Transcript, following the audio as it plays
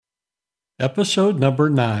Episode number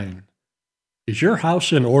 9. Is your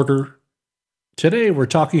house in order? Today we're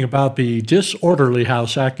talking about the disorderly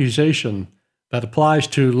house accusation that applies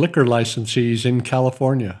to liquor licensees in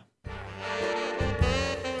California.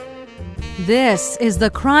 This is the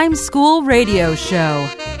Crime School Radio Show,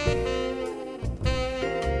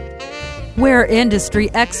 where industry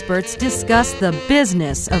experts discuss the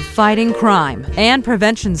business of fighting crime and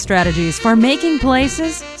prevention strategies for making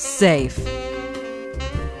places safe.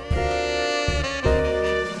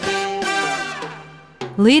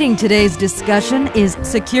 Leading today's discussion is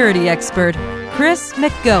security expert Chris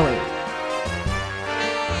McGoey.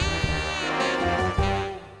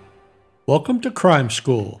 Welcome to Crime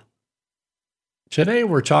School. Today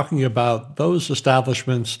we're talking about those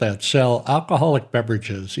establishments that sell alcoholic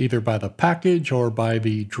beverages either by the package or by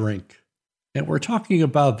the drink. And we're talking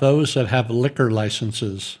about those that have liquor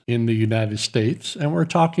licenses in the United States, and we're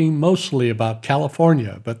talking mostly about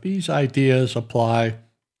California, but these ideas apply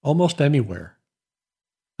almost anywhere.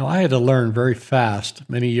 Now, I had to learn very fast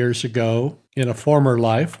many years ago in a former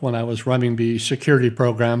life when I was running the security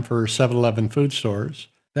program for 7-Eleven food stores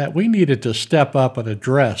that we needed to step up and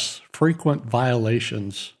address frequent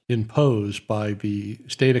violations imposed by the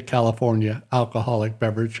State of California Alcoholic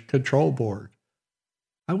Beverage Control Board.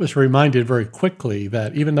 I was reminded very quickly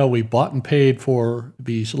that even though we bought and paid for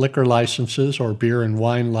these liquor licenses or beer and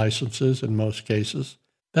wine licenses in most cases,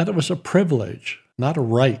 that it was a privilege, not a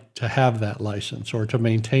right, to have that license or to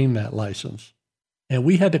maintain that license. And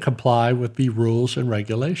we had to comply with the rules and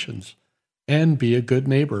regulations and be a good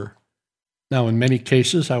neighbor. Now, in many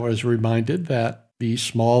cases, I was reminded that these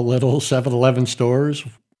small little 7-Eleven stores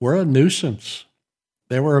were a nuisance.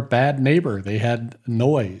 They were a bad neighbor. They had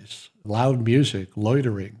noise, loud music,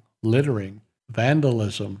 loitering, littering,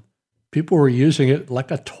 vandalism. People were using it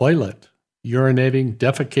like a toilet, urinating,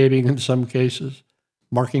 defecating in some cases,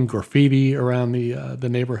 marking graffiti around the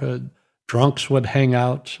neighborhood. Drunks would hang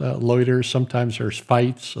out, loiter. Sometimes there's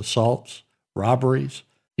fights, assaults, robberies,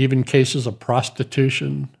 even cases of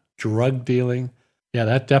prostitution, drug dealing. Yeah,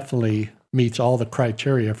 that definitely meets all the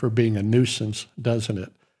criteria for being a nuisance, doesn't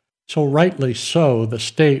it? So rightly so, the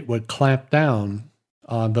state would clamp down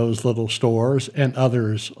on those little stores and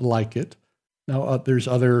others like it. Now, there's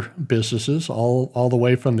other businesses, all the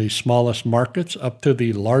way from the smallest markets up to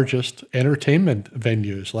the largest entertainment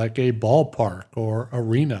venues like a ballpark or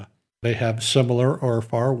arena. They have similar or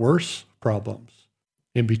far worse problems.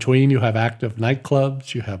 In between, you have active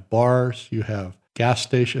nightclubs, you have bars, you have gas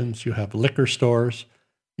stations, you have liquor stores,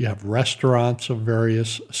 you have restaurants of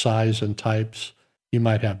various size and types, you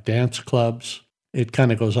might have dance clubs. It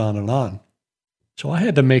kind of goes on and on. So I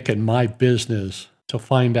had to make it my business to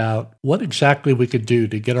find out what exactly we could do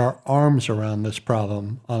to get our arms around this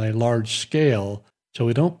problem on a large scale so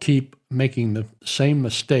we don't keep making the same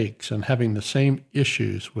mistakes and having the same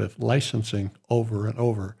issues with licensing over and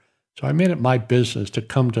over. So I made it my business to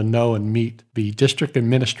come to know and meet the district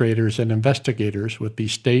administrators and investigators with the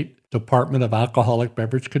State Department of Alcoholic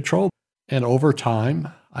Beverage Control. And over time,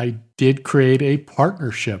 I did create a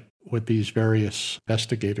partnership with these various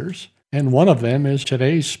investigators. And one of them is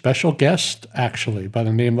today's special guest, actually, by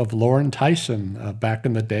the name of Lauren Tyson. Back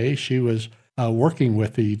in the day, she was working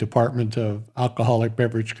with the Department of Alcoholic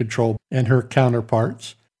Beverage Control and her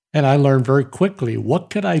counterparts. And I learned very quickly, what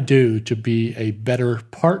could I do to be a better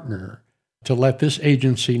partner, to let this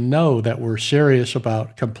agency know that we're serious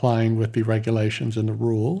about complying with the regulations and the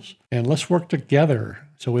rules, and let's work together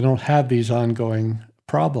so we don't have these ongoing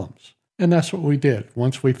problems. And that's what we did.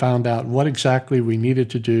 Once we found out what exactly we needed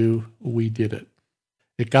to do, we did it.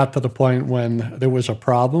 It got to the point when there was a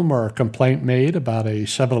problem or a complaint made about a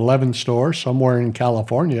 7-Eleven store somewhere in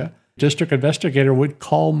California, district investigator would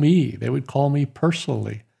call me. They would call me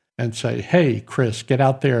personally and say, hey, Chris, get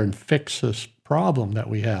out there and fix this problem that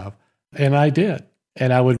we have. And I did.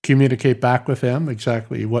 And I would communicate back with them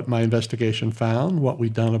exactly what my investigation found, what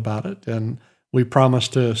we'd done about it. And we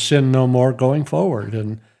promised to sin no more going forward.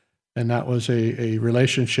 And that was a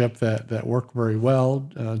relationship that worked very well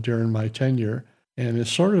during my tenure and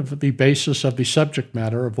is sort of the basis of the subject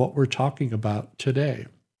matter of what we're talking about today.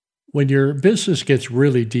 When your business gets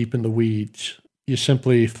really deep in the weeds, you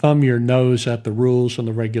simply thumb your nose at the rules and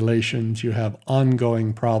the regulations. You have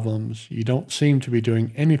ongoing problems. You don't seem to be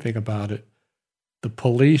doing anything about it. The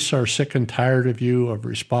police are sick and tired of you, of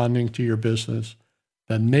responding to your business.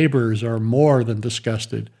 The neighbors are more than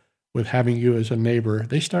disgusted with having you as a neighbor.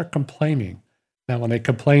 They start complaining. Now, when they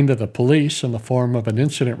complain to the police in the form of an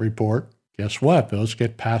incident report, guess what? Those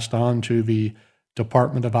get passed on to the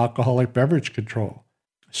Department of Alcoholic Beverage Control.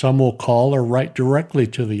 Some will call or write directly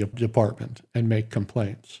to the department and make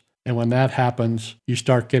complaints. And when that happens, you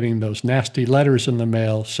start getting those nasty letters in the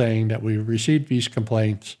mail saying that we received these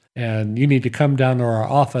complaints and you need to come down to our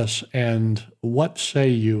office and what say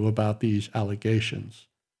you about these allegations?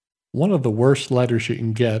 One of the worst letters you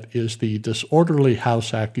can get is the disorderly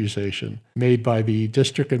house accusation made by the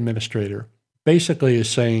district administrator. Basically is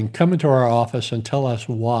saying, come into our office and tell us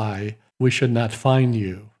why we should not fine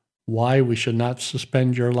you, why we should not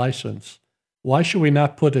suspend your license. Why should we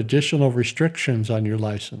not put additional restrictions on your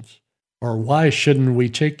license? Or why shouldn't we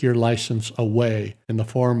take your license away in the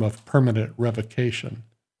form of permanent revocation?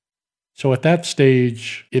 So at that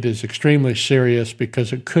stage, it is extremely serious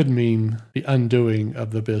because it could mean the undoing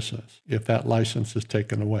of the business if that license is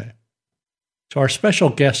taken away. So our special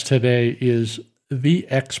guest today is the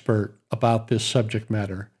expert about this subject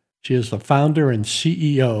matter. She is the founder and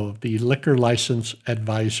CEO of the Liquor License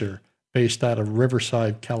Advisor based out of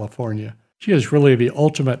Riverside, California. She is really the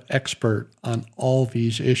ultimate expert on all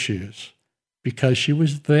these issues because she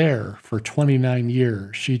was there for 29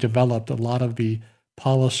 years. She developed a lot of the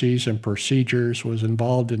policies and procedures, was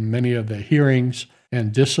involved in many of the hearings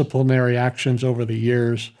and disciplinary actions over the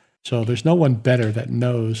years. So there's no one better that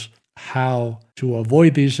knows how to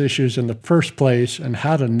avoid these issues in the first place and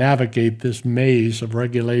how to navigate this maze of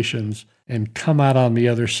regulations and come out on the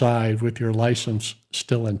other side with your license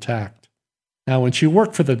still intact. Now, when she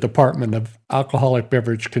worked for the Department of Alcoholic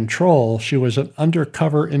Beverage Control, she was an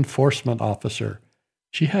undercover enforcement officer.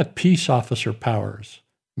 She had peace officer powers,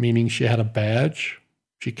 meaning she had a badge,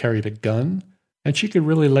 she carried a gun, and she could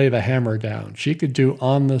really lay the hammer down. She could do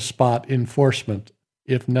on-the-spot enforcement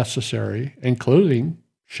if necessary, including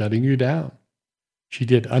shutting you down. She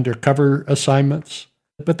did undercover assignments,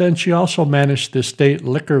 but then she also managed the state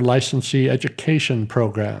liquor licensee education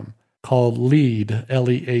program called LEAD,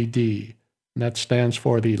 L-E-A-D. And that stands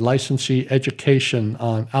for the Licensee Education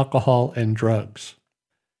on Alcohol and Drugs.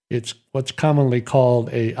 It's what's commonly called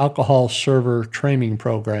a alcohol server training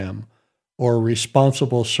program or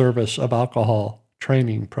responsible service of alcohol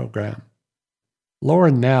training program.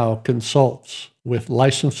 Lauren now consults with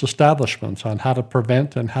licensed establishments on how to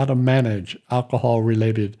prevent and how to manage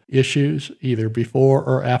alcohol-related issues either before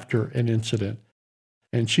or after an incident.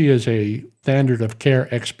 And she is a standard of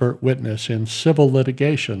care expert witness in civil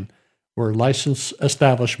litigation where licensed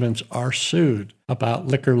establishments are sued about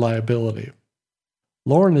liquor liability.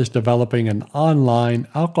 Lauren is developing an online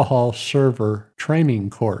alcohol server training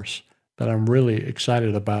course that I'm really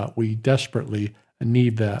excited about. We desperately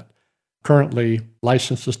need that. Currently,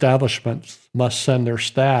 licensed establishments must send their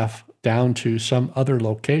staff down to some other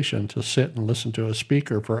location to sit and listen to a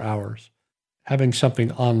speaker for hours. Having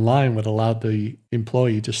something online would allow the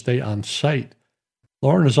employee to stay on site.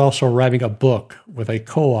 Lauren is also writing a book with a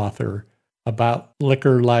co-author about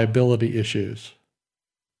liquor liability issues.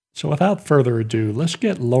 So without further ado, let's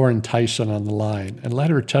get Lauren Tyson on the line and let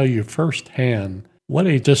her tell you firsthand what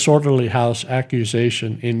a disorderly house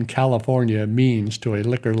accusation in California means to a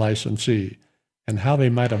liquor licensee and how they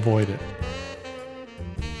might avoid it.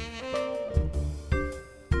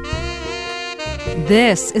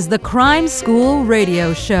 This is the Crime School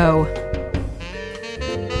Radio Show.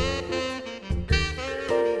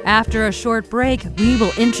 After a short break, we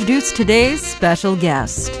will introduce today's special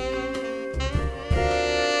guest.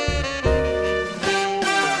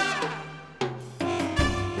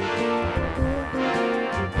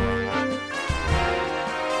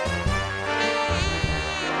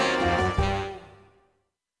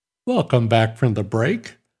 Welcome back from the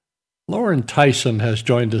break. Lauren Tyson has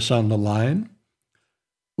joined us on the line.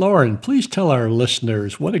 Lauren, please tell our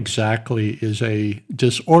listeners what exactly is a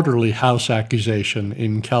disorderly house accusation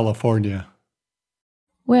in California.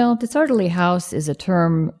 Well, disorderly house is a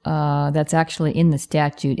term that's actually in the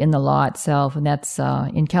statute, in the law itself, and that's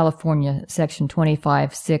in California, Section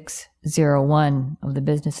 25601 of the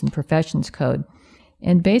Business and Professions Code.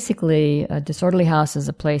 And basically, a disorderly house is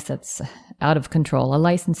a place that's out of control, a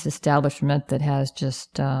licensed establishment that has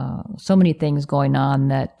just so many things going on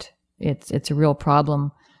that it's a real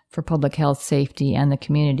problem for public health, safety, and the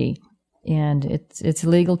community. And it's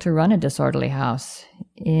illegal to run a disorderly house.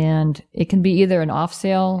 And it can be either an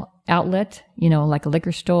off-sale outlet, like a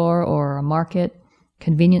liquor store or a market,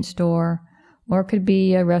 convenience store, or it could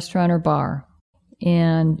be a restaurant or bar.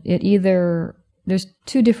 And there's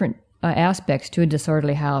two different aspects to a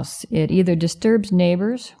disorderly house. It either disturbs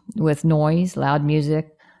neighbors with noise, loud music,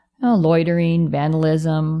 loitering,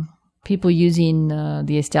 vandalism, people using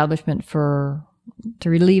the establishment to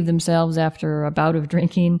relieve themselves after a bout of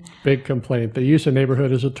drinking. Big complaint. They use the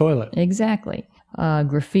neighborhood as a toilet. Exactly.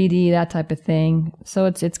 Graffiti, that type of thing. So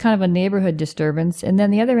it's kind of a neighborhood disturbance. And then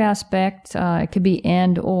the other aspect, it could be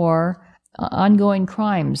or ongoing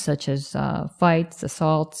crimes such as fights,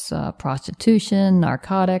 assaults, prostitution,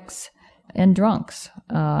 narcotics, and drunks,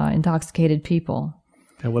 intoxicated people.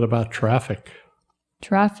 And what about traffic?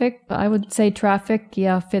 Traffic, I would say traffic,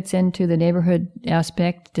 fits into the neighborhood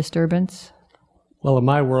aspect, disturbance. Well, in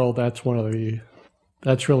my world, that's really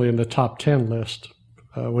in the top 10 list.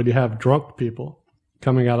 When you have drunk people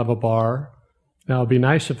coming out of a bar. Now, it'd be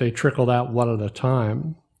nice if they trickled out one at a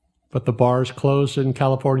time, but the bars close in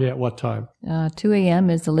California at what time? 2 a.m.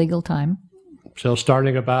 is the legal time. So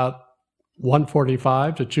starting about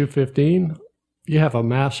 1:45 to 2:15, you have a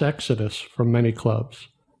mass exodus from many clubs.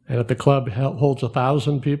 And if the club holds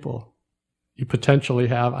 1,000 people, you potentially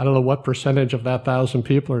have, I don't know what percentage of that 1,000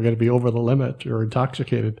 people are going to be over the limit or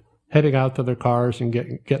intoxicated, heading out to their cars and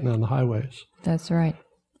getting on the highways. That's right.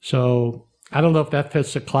 So I don't know if that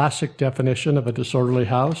fits the classic definition of a disorderly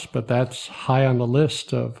house, but that's high on the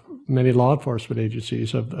list of many law enforcement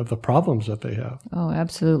agencies of the problems that they have. Oh,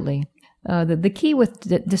 absolutely. The key with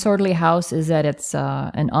disorderly house is that it's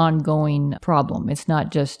an ongoing problem. It's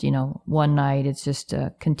not just, one night. It's just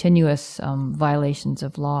continuous violations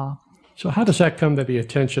of law. So how does that come to the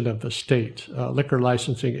attention of the state liquor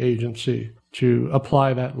licensing agency to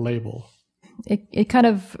apply that label? It kind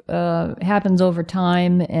of happens over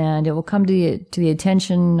time, and it will come to the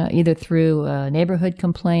attention either through a neighborhood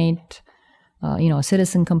complaint, a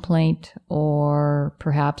citizen complaint, or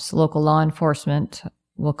perhaps local law enforcement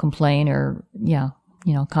will complain or,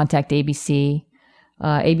 contact ABC.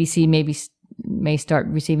 ABC may start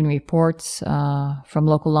receiving reports from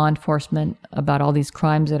local law enforcement about all these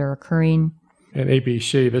crimes that are occurring. And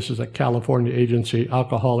ABC, this is a California agency,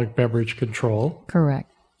 Alcoholic Beverage Control. Correct.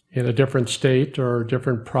 In a different state or a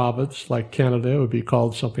different province, like Canada, it would be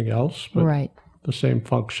called something else, but right. The same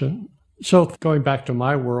function. So going back to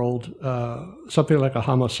my world, something like a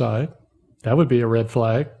homicide, that would be a red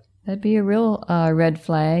flag. That'd be a real red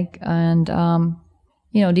flag. And,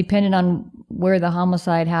 depending on where the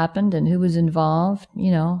homicide happened and who was involved,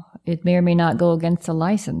 it may or may not go against the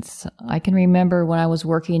license. I can remember when I was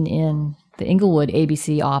working in the Inglewood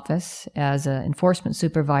ABC office as an enforcement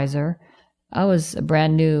supervisor. I was a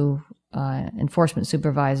brand new enforcement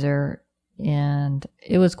supervisor, and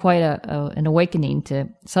it was quite an awakening to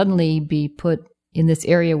suddenly be put in this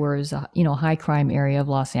area where it was a high crime area of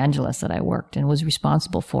Los Angeles that I worked and was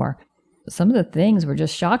responsible for. Some of the things were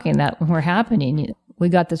just shocking that were happening. We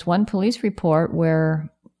got this one police report where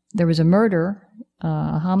there was a murder,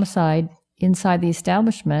 a homicide inside the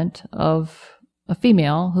establishment of a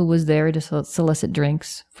female who was there to solicit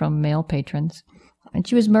drinks from male patrons. And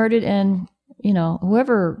she was murdered, and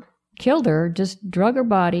whoever killed her just drug her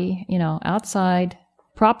body, outside,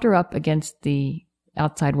 propped her up against the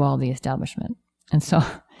outside wall of the establishment. And so,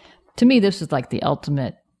 to me, this was like the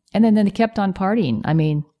ultimate. And then they kept on partying. I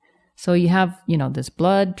mean, so you have, this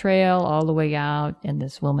blood trail all the way out, and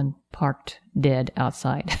this woman parked dead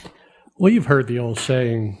outside. Well, you've heard the old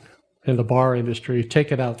saying in the bar industry,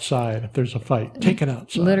 take it outside. If there's a fight, take it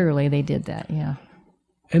outside. Literally, they did that, yeah.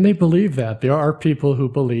 And they believe that. There are people who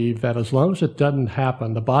believe that as long as it doesn't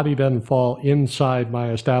happen, the body doesn't fall inside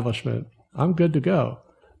my establishment, I'm good to go.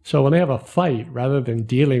 So when they have a fight, rather than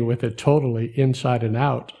dealing with it totally inside and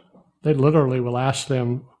out, they literally will ask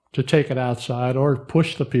them to take it outside or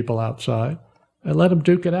push the people outside and let them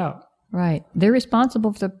duke it out. Right. They're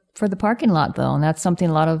responsible for the parking lot, though, and that's something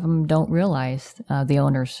a lot of them don't realize, the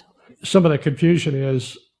owners. Some of the confusion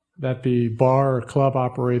is that the bar or club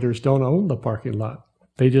operators don't own the parking lot.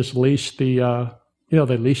 They just lease they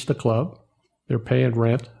lease the club. They're paying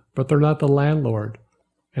rent, but they're not the landlord.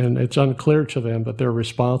 And it's unclear to them that they're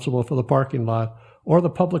responsible for the parking lot or the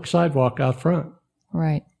public sidewalk out front.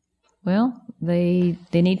 Right. Well, they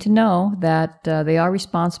need to know that they are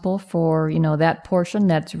responsible for, that portion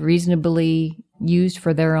that's reasonably used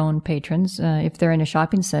for their own patrons. If they're in a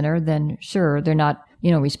shopping center, then sure, they're not,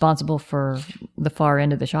 responsible for the far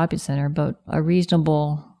end of the shopping center, but a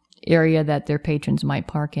reasonable area that their patrons might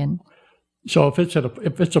park in. So if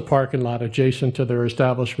it's a parking lot adjacent to their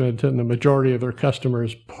establishment and the majority of their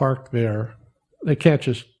customers park there, they can't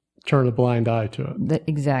just turn a blind eye to it.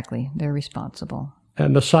 Exactly. They're responsible.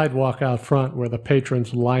 And the sidewalk out front where the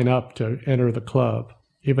patrons line up to enter the club,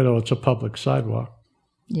 even though it's a public sidewalk.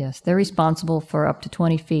 Yes, they're responsible for up to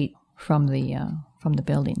 20 feet from the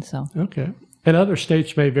building. So okay. And other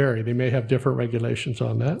states may vary. They may have different regulations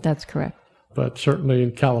on that. That's correct. But certainly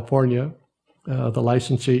in California, the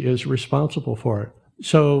licensee is responsible for it.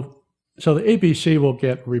 So the ABC will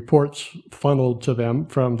get reports funneled to them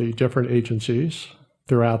from the different agencies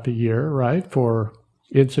throughout the year, right? For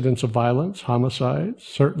incidents of violence, homicides,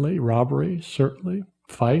 certainly, robberies, certainly,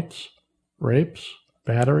 fights, rapes,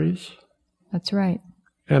 batteries. That's right.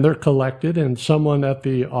 And they're collected, and someone at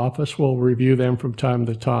the office will review them from time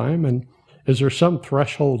to time. And is there some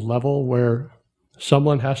threshold level where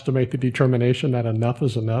someone has to make the determination that enough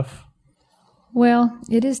is enough? Well,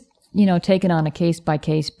 it is, taken on a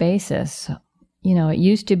case-by-case basis. It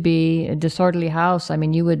used to be a disorderly house. I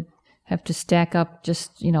mean, you would have to stack up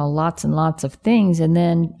just, lots and lots of things. And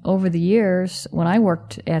then over the years, when I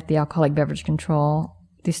worked at the Alcoholic Beverage Control,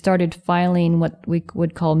 they started filing what we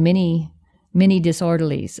would call mini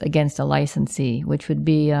disorderlies against a licensee, which would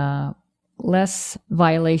be less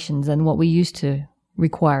violations than what we used to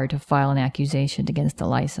require to file an accusation against a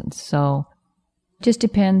license. So it just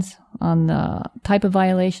depends on the type of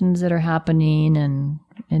violations that are happening and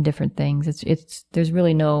different things. There's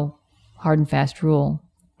really no hard and fast rule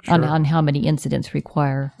on how many incidents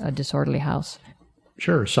require a disorderly house.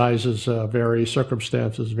 Sure, sizes vary,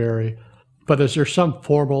 circumstances vary. But is there some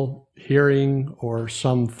formal hearing or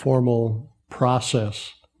some formal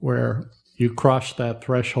process where you cross that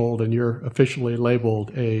threshold and you're officially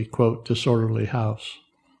labeled a, quote, disorderly house?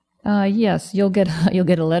 Yes, you'll get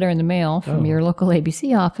a letter in the mail from your local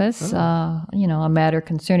ABC office. A matter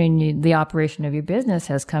concerning the operation of your business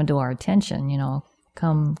has come to our attention.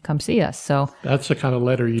 Come see us. So that's the kind of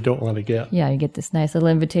letter you don't want to get. Yeah, you get this nice little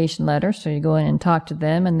invitation letter. So you go in and talk to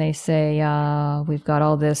them, and they say, "We've got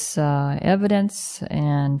all this evidence,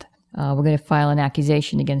 and we're going to file an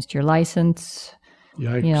accusation against your license."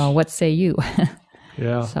 Yikes. What say you?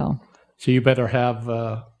 Yeah. So you better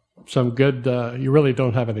have some good. You really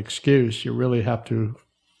don't have an excuse. You really have to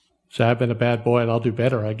say, "I've been a bad boy, and I'll do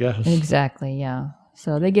better," I guess. Exactly. Yeah.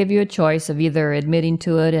 So they give you a choice of either admitting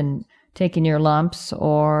to it and taking your lumps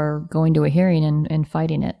or going to a hearing and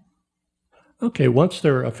fighting it. Okay, once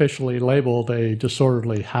they're officially labeled a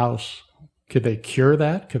disorderly house, could they cure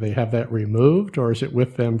that? Could they have that removed, or is it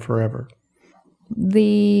with them forever?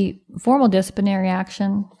 The formal disciplinary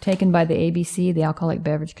action taken by the ABC, the Alcoholic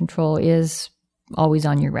Beverage Control, is always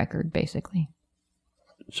on your record, basically.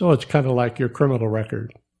 So it's kind of like your criminal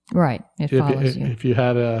record. Right, it follows you. If you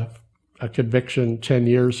had a conviction 10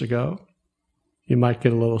 years ago, you might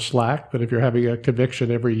get a little slack, but if you're having a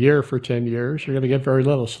conviction every year for 10 years, you're going to get very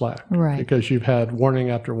little slack. Right. Because you've had warning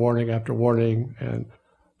after warning after warning, and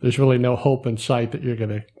there's really no hope in sight that you're going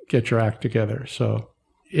to get your act together. So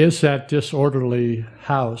is that disorderly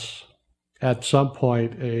house at some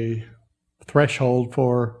point a threshold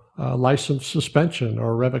for license suspension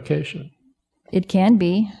or revocation? It can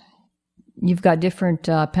be. You've got different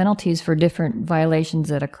penalties for different violations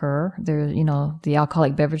that occur. The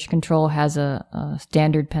Alcoholic Beverage Control has a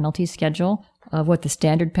standard penalty schedule of what the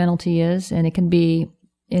standard penalty is, and it can be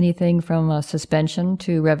anything from a suspension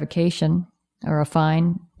to revocation, or a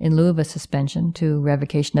fine in lieu of a suspension to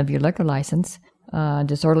revocation of your liquor license.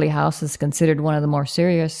 Disorderly house is considered one of the more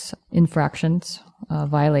serious infractions,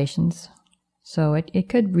 violations. So it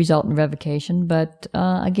could result in revocation, but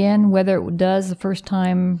again, whether it does the first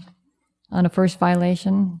time on a first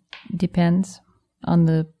violation depends on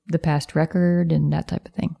the past record and that type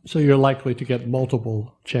of thing. So you're likely to get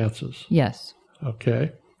multiple chances? Yes.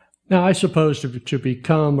 Okay. Now, I suppose to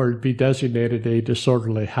become or be designated a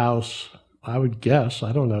disorderly house, I would guess,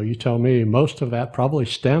 I don't know, you tell me, most of that probably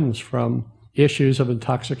stems from issues of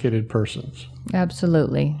intoxicated persons.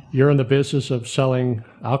 Absolutely. You're in the business of selling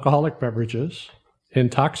alcoholic beverages,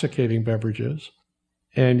 intoxicating beverages,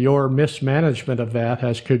 and your mismanagement of that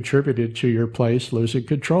has contributed to your place losing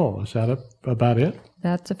control. Is that about it?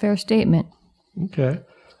 That's a fair statement. Okay.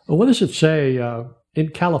 Well, what does it say in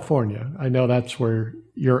California? I know that's where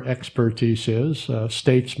your expertise is.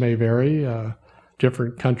 States may vary.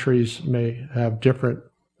 Different countries may have different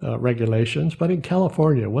regulations. But in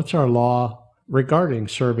California, what's our law regarding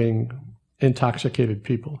serving intoxicated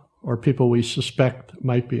people or people we suspect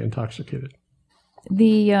might be intoxicated?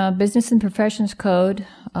 The Business and Professions Code,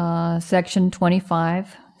 Section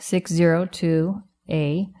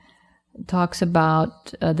 25602A, talks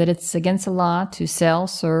about that it's against the law to sell,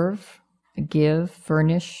 serve, give,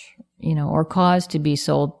 furnish, or cause to be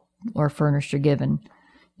sold or furnished or given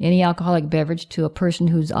any alcoholic beverage to a person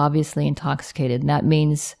who's obviously intoxicated. And that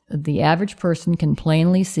means the average person can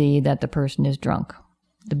plainly see that the person is drunk.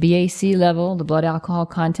 The BAC level, the blood alcohol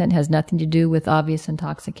content, has nothing to do with obvious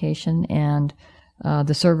intoxication, and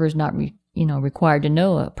the server is not required to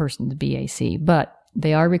know a person's BAC, but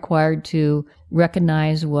they are required to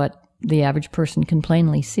recognize what the average person can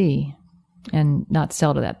plainly see and not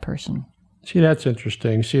sell to that person. See, that's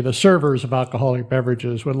interesting. See, the servers of alcoholic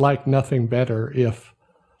beverages would like nothing better if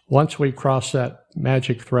once we cross that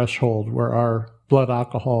magic threshold where our blood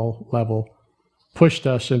alcohol level pushed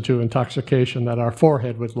us into intoxication, that our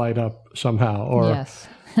forehead would light up somehow, or yes.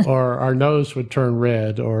 or our nose would turn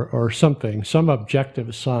red, or something, some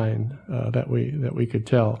objective sign that we could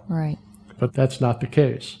tell. Right. But that's not the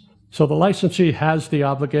case. So the licensee has the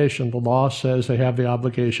obligation, the law says they have the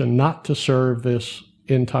obligation not to serve this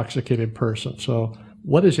intoxicated person. So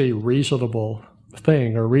what is a reasonable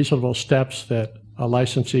thing or reasonable steps that a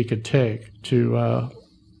licensee could take to,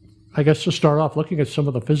 to start off looking at some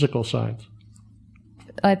of the physical signs?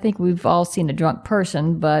 I think we've all seen a drunk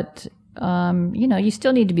person, but, you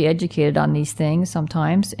still need to be educated on these things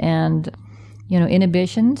sometimes. And,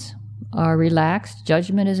 inhibitions are relaxed,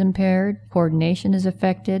 judgment is impaired, coordination is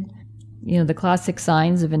affected. The classic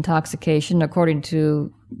signs of intoxication, according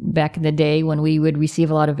to back in the day when we would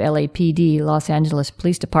receive a lot of LAPD, Los Angeles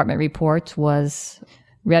Police Department reports, was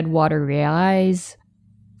red watery eyes,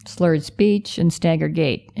 slurred speech, and staggered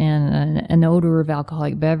gait, and an odor of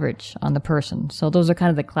alcoholic beverage on the person. So those are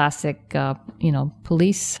kind of the classic,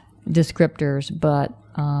 police descriptors. But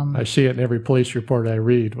I see it in every police report I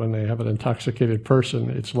read when they have an intoxicated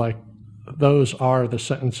person. It's like those are the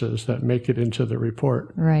sentences that make it into the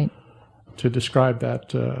report. Right. To describe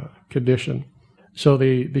that condition. So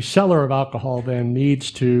the seller of alcohol then needs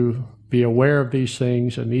to be aware of these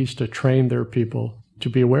things and needs to train their people to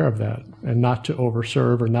be aware of that and not to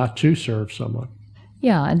overserve or not to serve someone.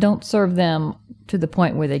 Yeah, and don't serve them to the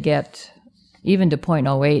point where they get even to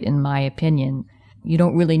 0.08, in my opinion. You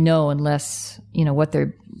don't really know unless,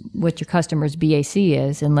 what your customer's BAC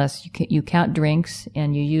is, unless you count drinks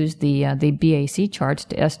and you use the BAC charts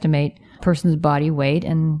to estimate a person's body weight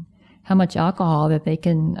and how much alcohol that they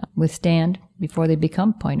can withstand before they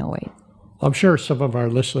become 0.08. I'm sure some of our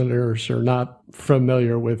listeners are not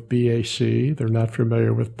familiar with BAC. They're not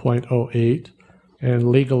familiar with 0.08 and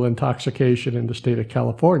legal intoxication in the state of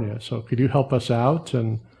California. So could you help us out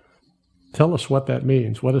and tell us what that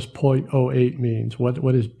means? What does 0.08 means?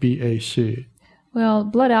 What is BAC? Well,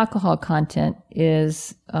 blood alcohol content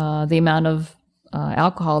is the amount of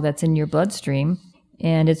alcohol that's in your bloodstream,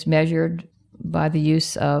 and it's measured by the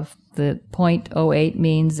use of the 0.08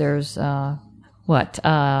 means there's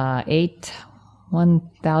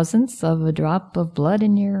 8/1000ths of a drop of blood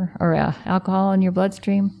in your alcohol in your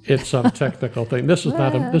bloodstream. It's some technical thing. This is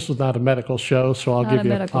not a medical show, so I'll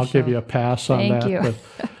give you a pass on Thank that. You.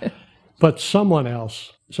 But someone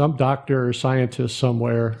else, some doctor or scientist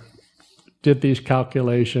somewhere, did these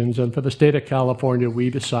calculations, and for the state of California, we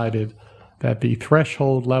decided that the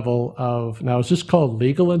threshold level of, now is this called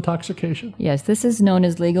legal intoxication? Yes, this is known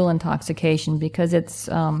as legal intoxication because it's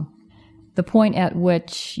the point at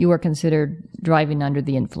which you are considered driving under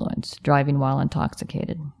the influence, driving while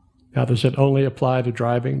intoxicated. Now, does it only apply to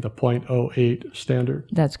driving, the 0.08 standard?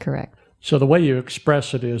 That's correct. So the way you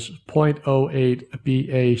express it is 0.08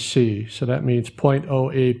 BAC. So that means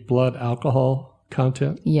 0.08 blood alcohol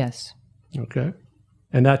content? Yes. Okay.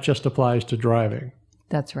 And that just applies to driving?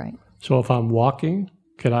 That's right. So if I'm walking,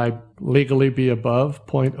 can I legally be above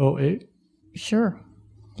 0.08? Sure.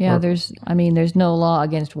 Yeah, there's no law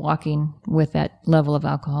against walking with that level of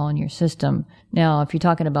alcohol in your system. Now, if you're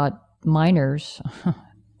talking about minors,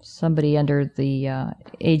 somebody under the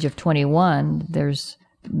age of 21,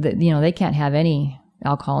 they can't have any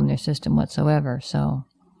alcohol in their system whatsoever. So,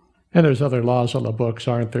 and there's other laws on the books,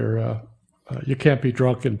 aren't there? You can't be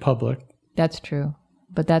drunk in public. That's true,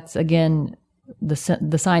 but that's again the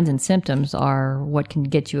signs and symptoms are what can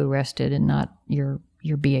get you arrested, and not your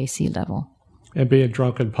BAC level. And being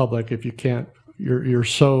drunk in public, if you can't, you're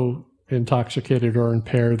so intoxicated or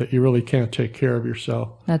impaired that you really can't take care of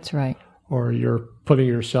yourself. That's right. Or you're putting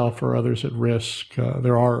yourself or others at risk.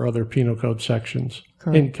 There are other penal code sections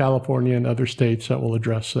in California and other states that will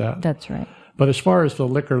address that. That's right. But as far as the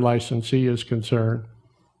liquor licensee is concerned,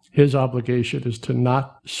 his obligation is to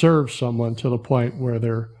not serve someone to the point where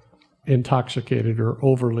they're intoxicated or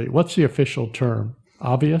overly. What's the official term?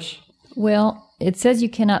 Obvious? Well, it says you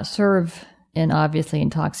cannot serve an obviously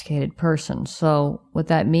intoxicated person. So what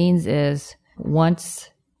that means is once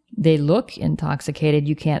they look intoxicated,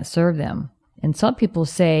 you can't serve them. And some people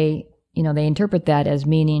say, they interpret that as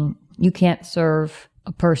meaning you can't serve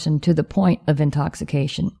a person to the point of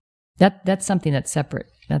intoxication. That's something that's separate.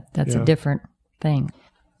 That's a different thing.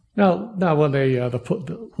 Now when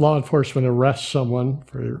the law enforcement arrests someone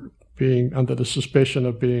for being under the suspicion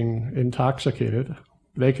of being intoxicated,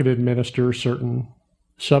 they could administer certain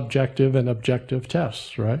subjective and objective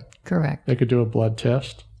tests, right? Correct. They could do a blood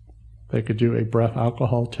test. They could do a breath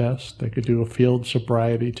alcohol test. They could do a field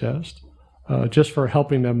sobriety test, just for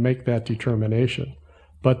helping them make that determination.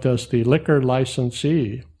 But does the liquor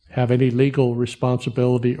licensee have any legal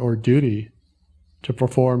responsibility or duty to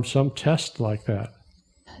perform some test like that?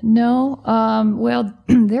 No. Well,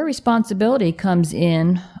 their responsibility comes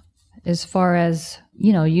in as far as,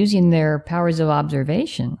 using their powers of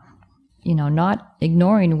observation, not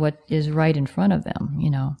ignoring what is right in front of them,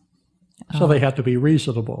 So they have to be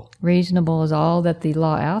reasonable. Reasonable is all that the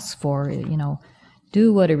law asks for,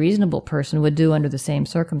 do what a reasonable person would do under the same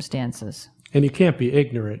circumstances. And you can't be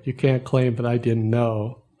ignorant. You can't claim that I didn't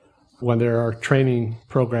know. When there are training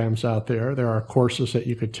programs out there, there are courses that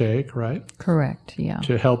you could take, right? Correct, yeah.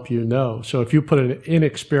 To help you know. So if you put an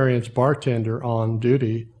inexperienced bartender on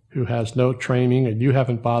duty who has no training and you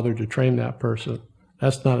haven't bothered to train that person,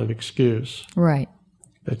 that's not an excuse. Right.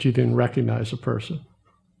 That you didn't recognize a person.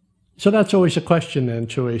 So that's always a question then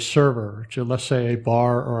to a server, to let's say a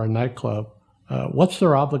bar or a nightclub. What's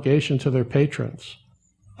their obligation to their patrons?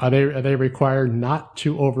 Are they required not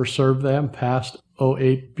to overserve them past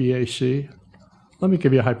 08 BAC? Let me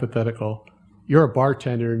give you a hypothetical. You're a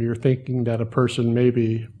bartender and you're thinking that a person,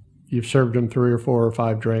 maybe you've served them 3 or 4 or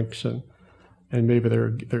 5 drinks and maybe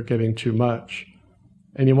they're getting too much.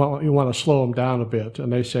 And you want to slow them down a bit.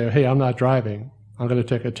 And they say, hey, I'm not driving. I'm going to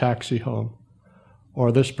take a taxi home.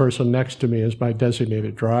 Or this person next to me is my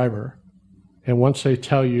designated driver. And once they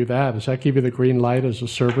tell you that, does that give you the green light as a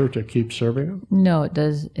server to keep serving them? No, it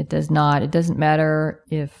does not. It doesn't matter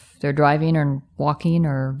if they're driving or walking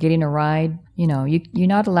or getting a ride. You're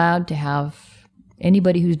not allowed to have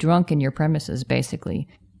anybody who's drunk in your premises, basically.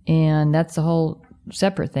 And that's a whole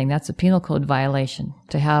separate thing. That's a penal code violation,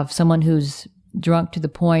 to have someone who's drunk to the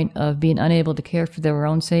point of being unable to care for their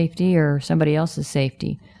own safety or somebody else's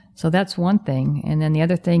safety. So that's one thing. And then the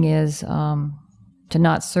other thing is to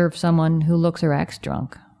not serve someone who looks or acts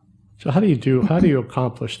drunk. So how do you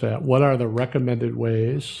accomplish that? What are the recommended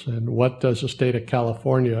ways, and what does the state of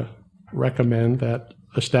California recommend that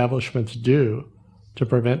establishments do to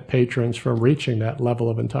prevent patrons from reaching that level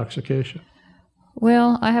of intoxication?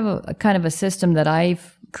 Well, I have a kind of a system that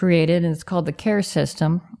I've created, and it's called the CARE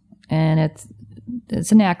system, and it's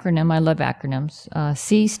an acronym. I love acronyms.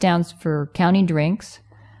 C stands for counting drinks.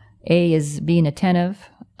 A is being attentive.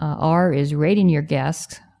 R is rating your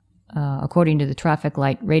guests according to the traffic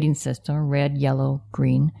light rating system, red, yellow,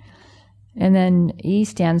 green. And then E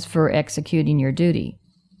stands for executing your duty.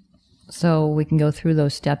 So we can go through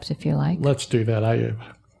those steps if you like. Let's do that.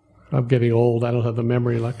 I'm getting old. I don't have the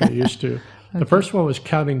memory like I used to. Okay. The first one was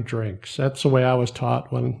counting drinks. That's the way I was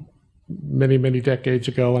taught many, many decades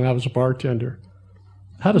ago when I was a bartender.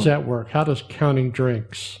 How does that work? How does counting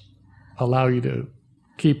drinks allow you to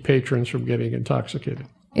keep patrons from getting intoxicated?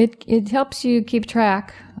 It helps you keep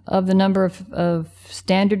track of the number of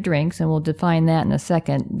standard drinks, and we'll define that in a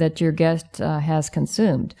second, that your guest has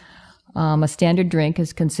consumed. A standard drink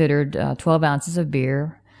is considered 12 ounces of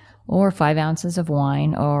beer or 5 ounces of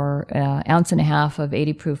wine or an ounce and a half of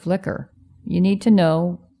 80 proof liquor. You need to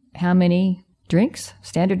know how many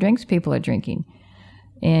standard drinks people are drinking.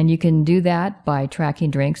 And you can do that by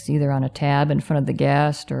tracking drinks either on a tab in front of the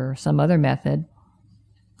guest or some other method.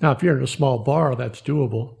 Now, if you're in a small bar, that's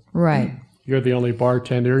doable. Right. You're the only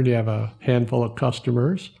bartender and you have a handful of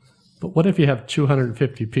customers. But what if you have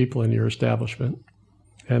 250 people in your establishment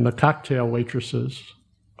and the cocktail waitresses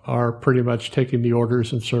are pretty much taking the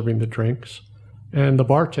orders and serving the drinks, and the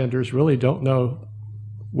bartenders really don't know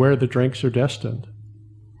where the drinks are destined?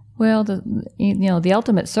 Well, the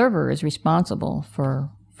ultimate server is responsible for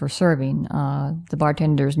serving. The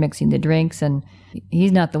bartender is mixing the drinks, and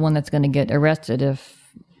he's not the one that's going to get arrested if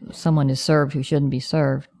someone is served who shouldn't be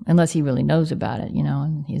served, unless he really knows about it,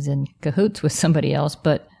 and he's in cahoots with somebody else.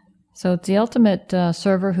 But so it's the ultimate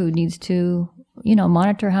server who needs to,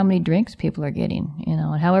 monitor how many drinks people are getting,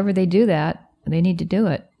 and however they do that, they need to do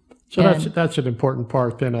it. So that's an important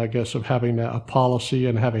part then, I guess, of having a policy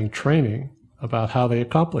and having training about how they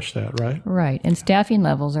accomplish that, right? Right. And staffing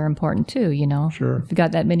levels are important too, Sure. If you've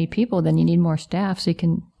got that many people, then you need more staff so you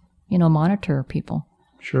can, monitor people.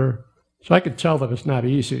 Sure. So I could tell that it's not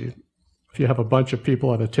easy. If you have a bunch of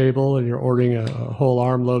people at a table and you're ordering a whole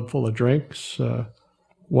armload full of drinks,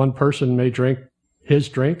 one person may drink his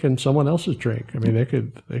drink and someone else's drink. I mean, they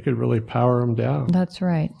could really power them down. That's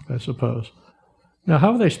right. I suppose. Now,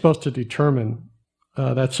 how are they supposed to determine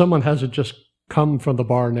that someone hasn't just come from the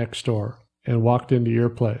bar next door and walked into your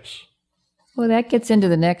place? Well, that gets into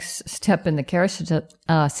the next step in the CARE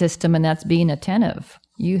system, and that's being attentive.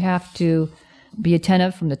 You have to be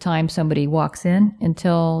attentive from the time somebody walks in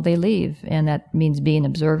until they leave, and that means being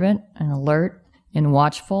observant and alert and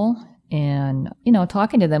watchful, and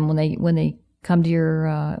talking to them when they come to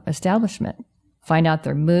your establishment. Find out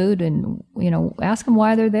their mood, and ask them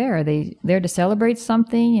why they're there. Are they there to celebrate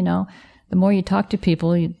something? The more you talk to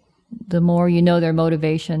people, the more you know their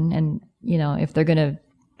motivation, and if they're going to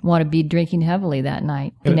want to be drinking heavily that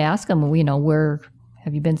night. You can ask them, where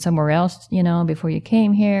have you been somewhere else, before you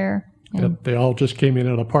came here? And they all just came in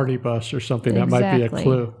on a party bus or something. That might be a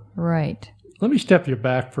clue. Right. Let me step you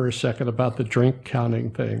back for a second about the drink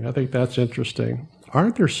counting thing. I think that's interesting.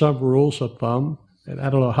 Aren't there some rules of thumb? And I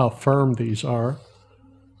don't know how firm these are,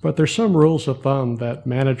 but there's some rules of thumb that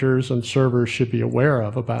managers and servers should be aware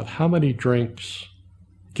of about how many drinks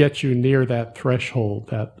get you near that threshold,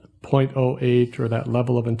 that 0.08 or that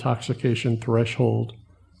level of intoxication threshold.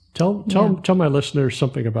 Tell my listeners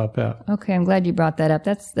something about that. Okay, I'm glad you brought that up.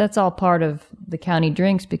 That's all part of the counting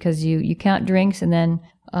drinks, because you count drinks, and then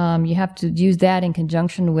you have to use that in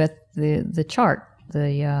conjunction with the chart,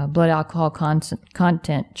 the blood alcohol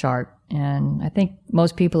content chart. And I think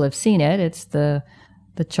most people have seen it. It's the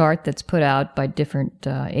chart that's put out by different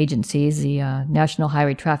agencies. The National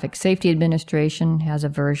Highway Traffic Safety Administration has a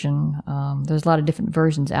version. There's a lot of different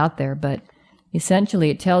versions out there, but essentially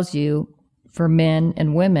it tells you for men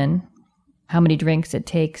and women how many drinks it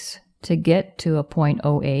takes to get to a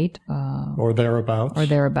 0.08. Or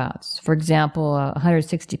thereabouts. For example, a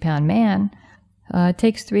 160-pound man, it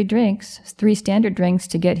takes 3 standard drinks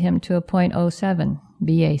to get him to a 0.07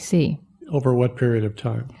 BAC. Over what period of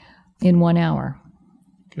time? In 1 hour.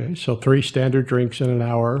 Okay, so 3 standard drinks in an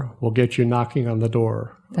hour will get you knocking on the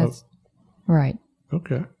door. That's right.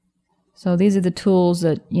 Okay. So these are the tools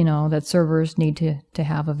that, that servers need to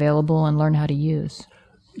have available and learn how to use.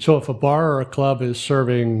 So if a bar or a club is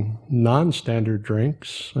serving non-standard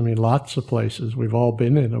drinks, lots of places, we've all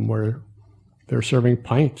been in them where they're serving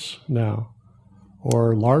pints now,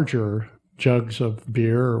 or larger jugs of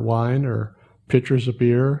beer or wine or pitchers of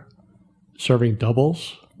beer, serving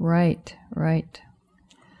doubles. Right.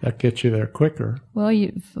 That gets you there quicker. Well,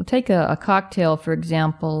 you take a cocktail, for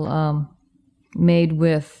example, made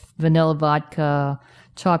with vanilla vodka,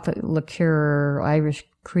 chocolate liqueur, Irish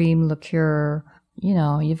cream liqueur.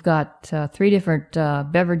 You've got 3 different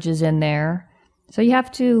beverages in there. So you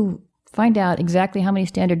have to find out exactly how many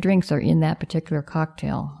standard drinks are in that particular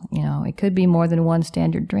cocktail. It could be more than 1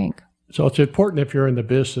 standard drink. So it's important if you're in the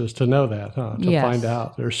business to know that, to yes. find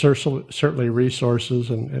out. There's certainly resources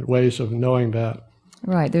and ways of knowing that.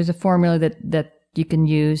 Right. There's a formula that you can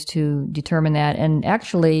use to determine that. And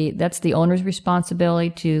actually, that's the owner's responsibility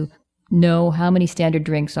to know how many standard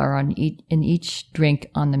drinks are in each drink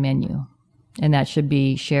on the menu. And that should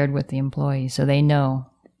be shared with the employees so they know.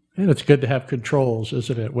 And it's good to have controls,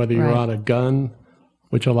 isn't it? Whether you're on a gun,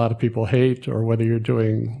 which a lot of people hate, or whether you're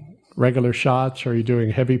doing regular shots, or you're doing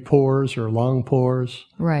heavy pours or long pours.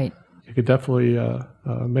 Right. It could definitely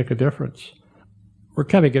make a difference. We're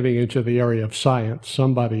kind of getting into the area of science.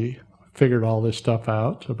 Somebody figured all this stuff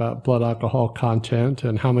out about blood alcohol content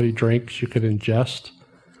and how many drinks you could ingest.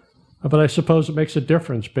 But I suppose it makes a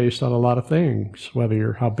difference based on a lot of things,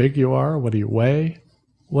 how big you are, whether you weigh.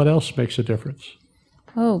 What else makes a difference?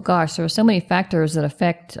 Oh, gosh, there are so many factors that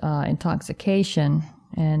affect intoxication,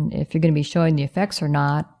 and if you're going to be showing the effects or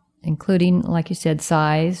not, including, like you said,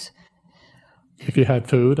 size. If you had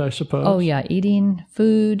food, I suppose. Oh, yeah, eating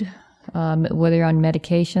food, whether you're on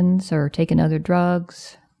medications or taking other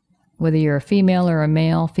drugs, whether you're a female or a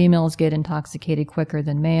male. Females get intoxicated quicker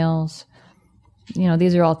than males.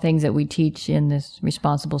 These are all things that we teach in this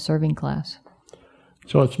responsible serving class.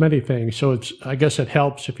 So it's many things. So I guess it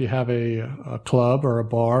helps if you have a club or a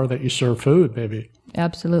bar that you serve food, maybe.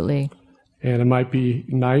 Absolutely. And it might be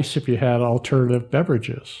nice if you had alternative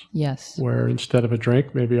beverages. Yes. Where instead of a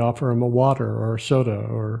drink, maybe offer them a water or a soda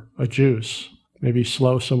or a juice. Maybe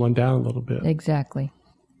slow someone down a little bit. Exactly.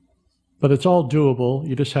 But it's all doable.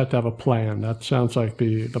 You just have to have a plan. That sounds like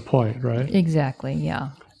the point, right? Exactly, yeah.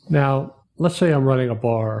 Now, let's say I'm running a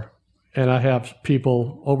bar and I have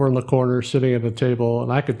people over in the corner sitting at the table,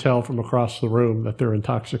 and I could tell from across the room that they're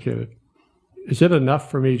intoxicated. Is it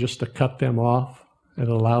enough for me just to cut them off and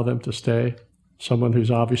allow them to stay, someone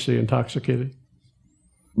who's obviously intoxicated?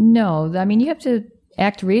 No, you have to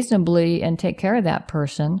act reasonably and take care of that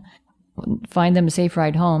person. Find them a safe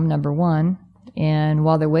ride home, number one. And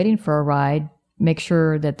while they're waiting for a ride, make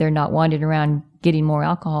sure that they're not wandering around getting more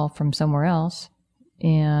alcohol from somewhere else.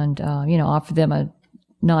 And, offer them a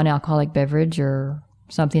non-alcoholic beverage or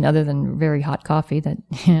something other than very hot coffee that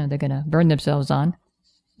they're going to burn themselves on.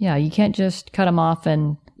 Yeah, you can't just cut them off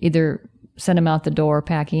and either send them out the door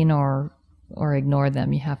packing or ignore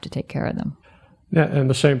them. You have to take care of them. Yeah,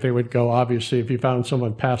 and the same thing would go, obviously, if you found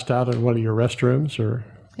someone passed out in one of your restrooms or...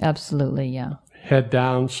 Absolutely, yeah. Head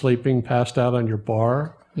down, sleeping, passed out on your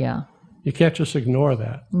bar. Yeah. You can't just ignore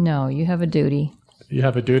that. No, you have a duty. You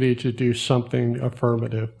have a duty to do something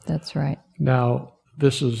affirmative. That's right. Now,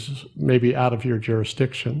 this is maybe out of your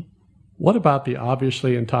jurisdiction, What about the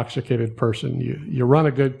obviously intoxicated person? You run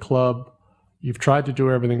a good club, you've tried to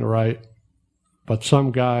do everything right, but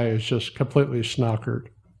some guy is just completely snockered.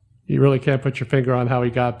 You really can't put your finger on how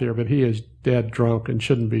he got there, but he is dead drunk and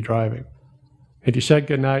shouldn't be driving. And you said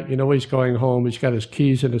goodnight, you know he's going home, he's got his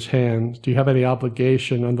keys in his hands. Do you have any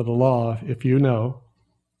obligation under the law, if you know,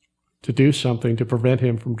 to do something to prevent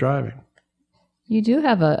him from driving? You do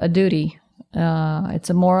have a duty. It's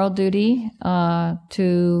a moral duty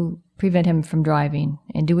to prevent him from driving,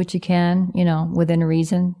 and do what you can, within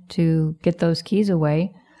reason, to get those keys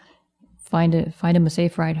away. Find him a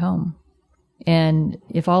safe ride home. And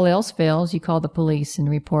if all else fails, you call the police and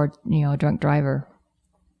report, a drunk driver.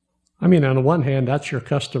 I mean, on the one hand, that's your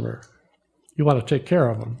customer. You want to take care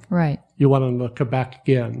of them. Right. You want them to come back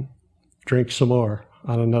again, drink some more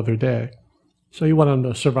on another day. So you want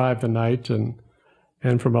them to survive the night, and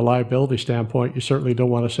from a liability standpoint, you certainly don't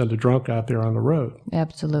want to send a drunk out there on the road.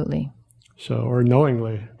 Absolutely. So, or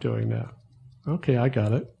knowingly doing that. Okay, I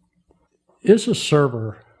got it. Is a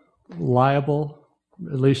server liable,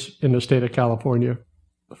 at least in the state of California,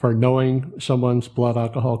 for knowing someone's blood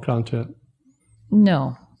alcohol content?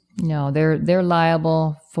 No, they're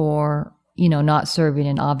liable for, not serving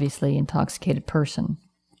an obviously intoxicated person.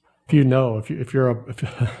 If you're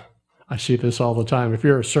I see this all the time. If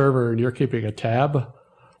you're a server and you're keeping a tab,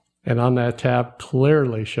 and on that tab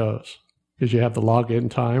clearly shows, because you have the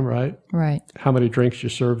login time, right? Right. How many drinks you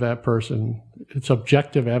serve that person. It's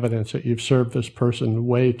objective evidence that you've served this person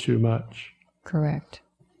way too much. Correct.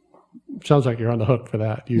 Sounds like you're on the hook for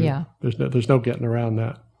that. Yeah. There's no getting around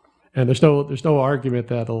that. And there's no argument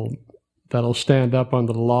that'll stand up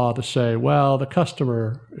under the law to say, well, the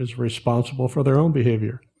customer is responsible for their own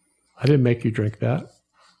behavior. I didn't make you drink that.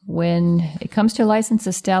 When it comes to licensed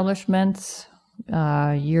establishments,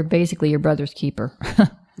 you're basically your brother's keeper.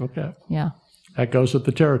 Okay. Yeah. That goes with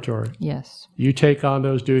the territory. Yes. You take on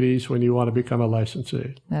those duties when you want to become a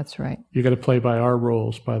licensee. That's right. You're going to play by our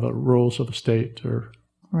rules, by the rules of the state.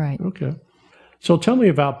 Right. Okay. So tell me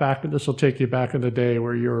about this will take you back in the day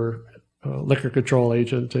where you're a liquor control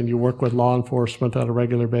agent and you work with law enforcement on a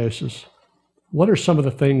regular basis. What are some of the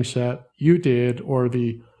things that you did or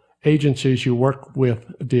the agencies you work with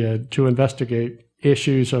did to investigate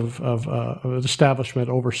issues of an establishment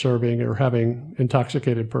over-serving or having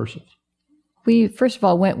intoxicated persons? We, first of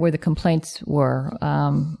all, went where the complaints were.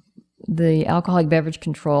 The Alcoholic Beverage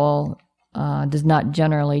Control does not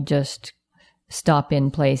generally just stop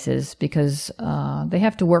in places because they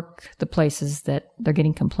have to work the places that they're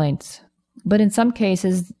getting complaints. But in some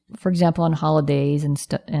cases, for example, on holidays and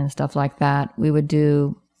stuff like that, we would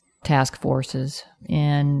do task forces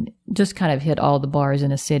and just kind of hit all the bars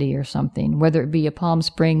in a city or something, whether it be a Palm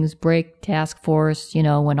Springs break task force,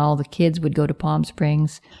 when all the kids would go to Palm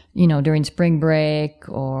Springs, during spring break,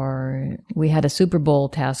 or we had a Super Bowl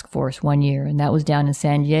task force one year, and that was down in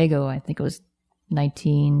San Diego. I think it was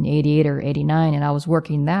 1988 or 89, and I was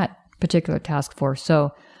working that particular task force.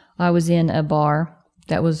 So I was in a bar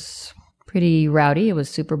that was pretty rowdy. It was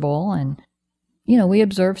Super Bowl, and, we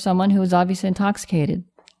observed someone who was obviously intoxicated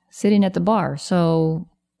sitting at the bar. So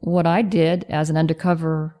what I did as an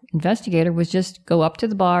undercover investigator was just go up to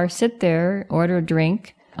the bar, sit there, order a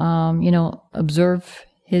drink, observe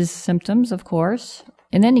his symptoms, of course,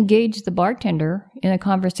 and then engage the bartender in a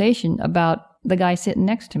conversation about the guy sitting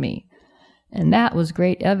next to me. And that was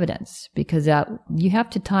great evidence because you have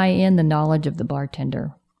to tie in the knowledge of the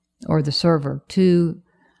bartender or the server to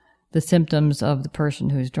the symptoms of the person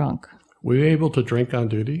who's drunk. Were you able to drink on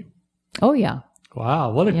duty? Oh, yeah.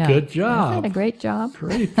 Wow, what a good job. Isn't that a great job?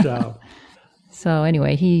 Great job. So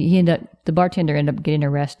anyway, the bartender ended up getting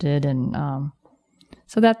arrested, and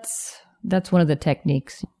so that's one of the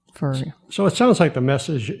techniques for. So it sounds like the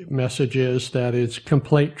message is that it's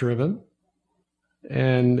complaint driven,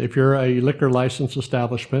 and if you're a liquor license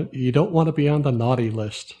establishment, you don't want to be on the naughty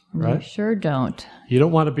list, right? You sure don't. You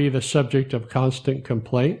don't want to be the subject of constant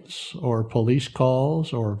complaints or police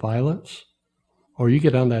calls or violence. Or you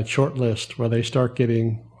get on that short list where they start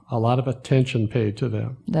getting a lot of attention paid to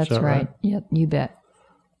them. That's right. Yep, you bet.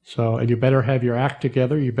 So, and you better have your act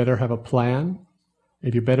together. You better have a plan.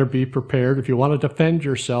 And you better be prepared. If you want to defend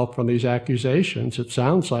yourself from these accusations, it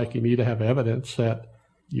sounds like you need to have evidence that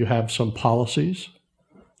you have some policies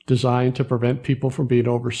designed to prevent people from being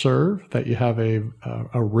overserved, that you have a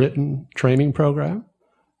written training program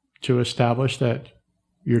to establish that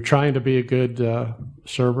you're trying to be a good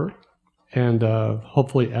server, and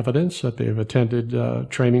hopefully evidence that they've attended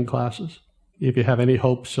training classes if you have any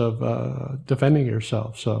hopes of defending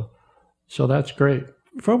yourself. So that's great.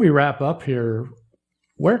 Before we wrap up here,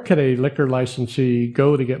 Where could a liquor licensee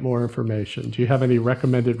go to get more information? Do you have any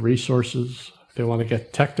recommended resources if they want to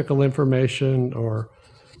get technical information or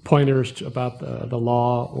pointers about the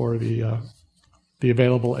law or the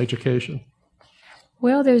available education?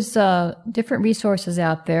 Well, there's different resources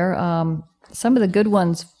out there. Some of the good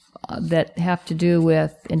ones that have to do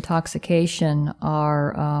with intoxication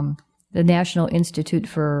are the National Institute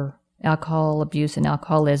for Alcohol Abuse and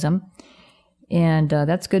Alcoholism, and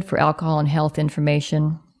that's good for alcohol and health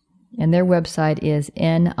information. And their website is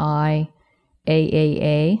niaaa.nih.gov.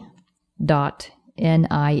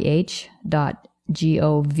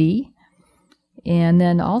 And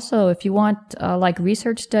then also, if you want like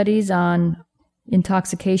research studies on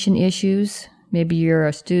intoxication issues, maybe you're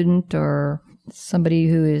a student or somebody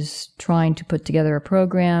who is trying to put together a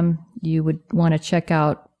program, you would want to check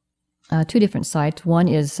out two different sites. One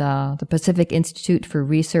is the Pacific Institute for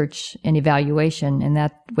Research and Evaluation, and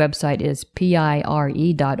that website is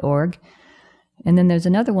pire.org. And then there's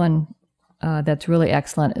another one that's really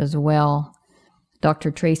excellent as well.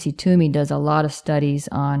 Dr. Tracy Toomey does a lot of studies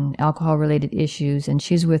on alcohol-related issues, and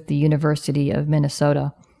she's with the University of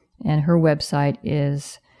Minnesota, and her website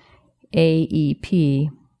is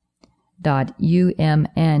aep.umn.edu.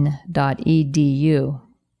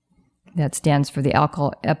 That stands for the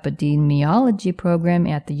Alcohol Epidemiology Program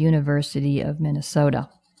at the University of Minnesota.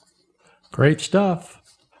 Great stuff.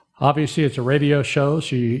 Obviously, it's a radio show,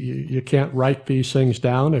 so you can't write these things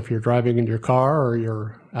down if you're driving in your car or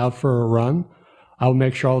you're out for a run. I'll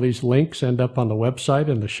make sure all these links end up on the website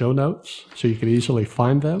in the show notes so you can easily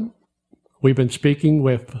find them. We've been speaking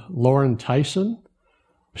with Lauren Tyson.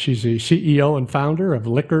 She's the CEO and founder of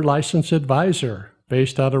Liquor License Advisor,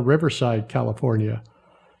 based out of Riverside, California.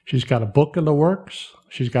 She's got a book in the works.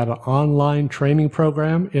 She's got an online training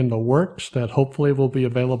program in the works that hopefully will be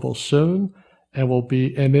available soon and will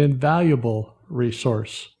be an invaluable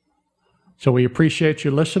resource. So we appreciate you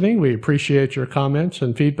listening. We appreciate your comments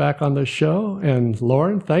and feedback on this show. And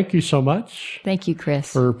Lauren, thank you so much. Thank you,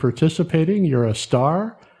 Chris, for participating. You're a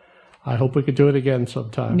star. I hope we could do it again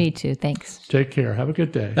sometime. Me too. Thanks. Take care. Have a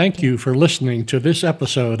good day. Thank you for listening to this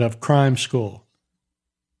episode of Crime School.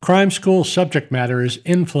 Crime School subject matter is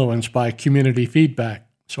influenced by community feedback,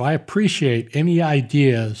 so I appreciate any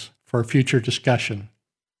ideas for future discussion.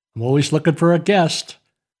 I'm always looking for a guest,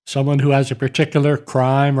 someone who has a particular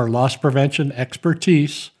crime or loss prevention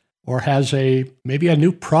expertise or has maybe a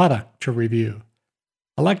new product to review.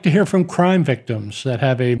 I like to hear from crime victims that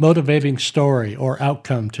have a motivating story or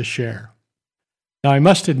outcome to share. Now, I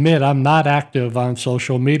must admit I'm not active on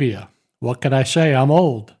social media. What can I say? I'm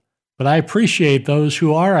old. But I appreciate those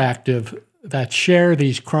who are active that share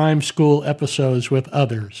these Crime School episodes with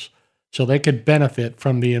others so they could benefit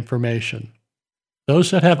from the information. Those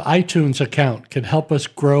that have iTunes account can help us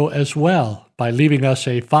grow as well by leaving us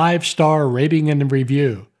a 5-star rating and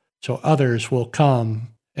review so others will come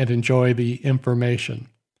and enjoy the information.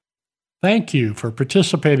 Thank you for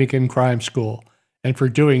participating in Crime School and for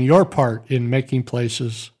doing your part in making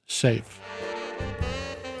places safe.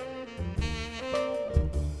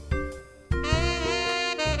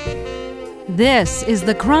 This is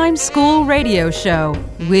the Crime School Radio Show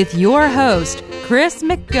with your host, Chris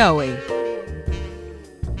McGoey.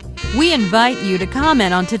 We invite you to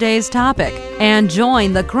comment on today's topic and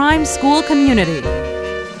join the Crime School community.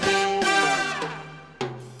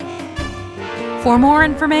 For more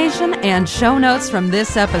information and show notes from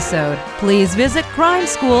this episode, please visit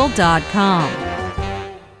crimeschool.com.